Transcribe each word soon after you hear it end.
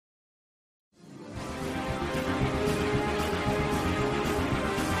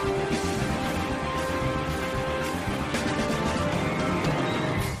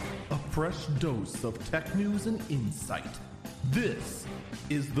fresh dose of tech news and insight. This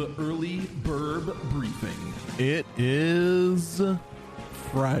is the Early Burb Briefing. It is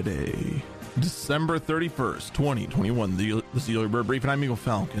Friday, December 31st, 2021. This is the Early Burb Briefing. I'm Eagle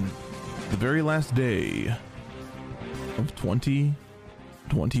Falcon. The very last day of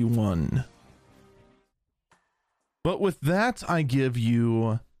 2021. But with that, I give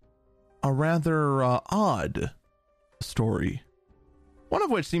you a rather odd story. One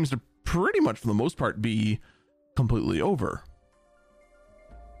of which seems to pretty much, for the most part, be completely over.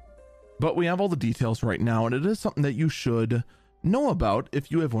 But we have all the details right now, and it is something that you should know about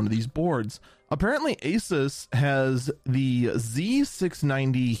if you have one of these boards. Apparently, Asus has the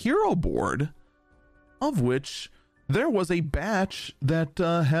Z690 Hero board, of which there was a batch that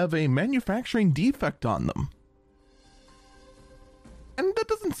have a manufacturing defect on them. And that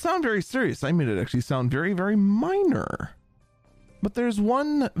doesn't sound very serious. I made it actually sound very, very minor. But there's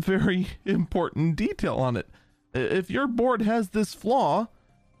one very important detail on it. If your board has this flaw,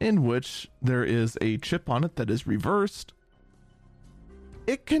 in which there is a chip on it that is reversed,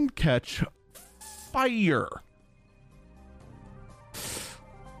 it can catch fire.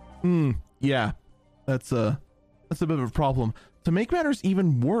 Yeah, that's a bit of a problem. To make matters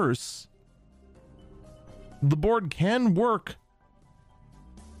even worse, the board can work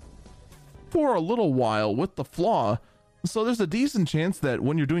for a little while with the flaw, so there's a decent chance that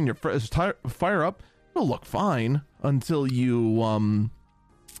when you're doing your fire up, it'll look fine until you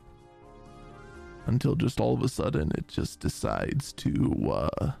until just all of a sudden it just decides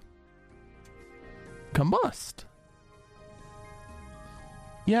to combust.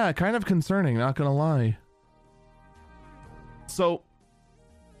 Yeah, kind of concerning, not gonna lie. So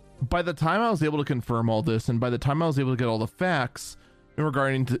by the time I was able to confirm all this, and by the time I was able to get all the facts in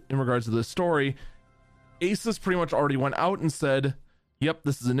regards to this story, Asus pretty much already went out and said, yep,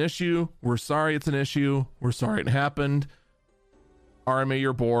 this is an issue. We're sorry it's an issue. We're sorry it happened. RMA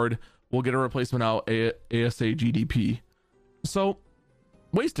your board. We'll get a replacement out ASAGDP. So,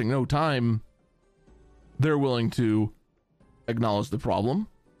 wasting no time, they're willing to acknowledge the problem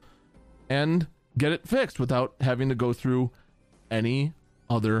and get it fixed without having to go through any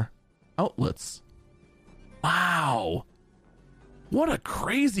other outlets. Wow. What a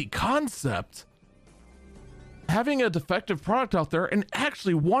crazy concept. Having a defective product out there and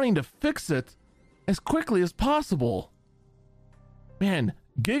actually wanting to fix it as quickly as possible. Man,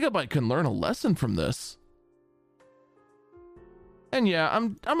 Gigabyte can learn a lesson from this. And yeah,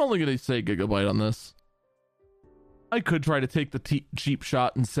 I'm only going to say Gigabyte on this. I could try to take the cheap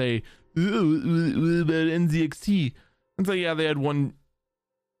shot and say, ooh, about NZXT. And say, yeah, they had one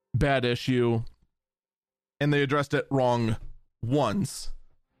bad issue and they addressed it wrong once,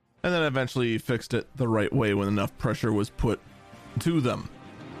 and then eventually fixed it the right way when enough pressure was put to them.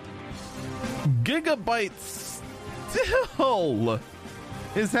 Gigabyte still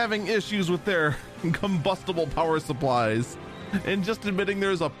is having issues with their combustible power supplies and just admitting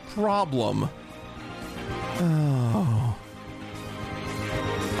there's a problem. Oh.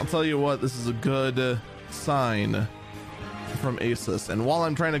 I'll tell you what, this is a good sign from Asus. And while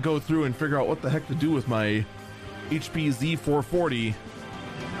I'm trying to go through and figure out what the heck to do with my HP Z440,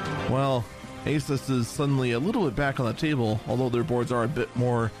 well, Asus is suddenly a little bit back on the table, although their boards are a bit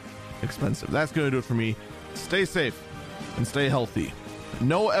more expensive. That's going to do it for me. Stay safe and stay healthy.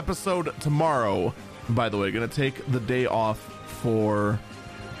 No episode tomorrow, by the way. Going to take the day off for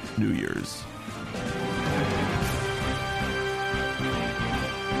New Year's.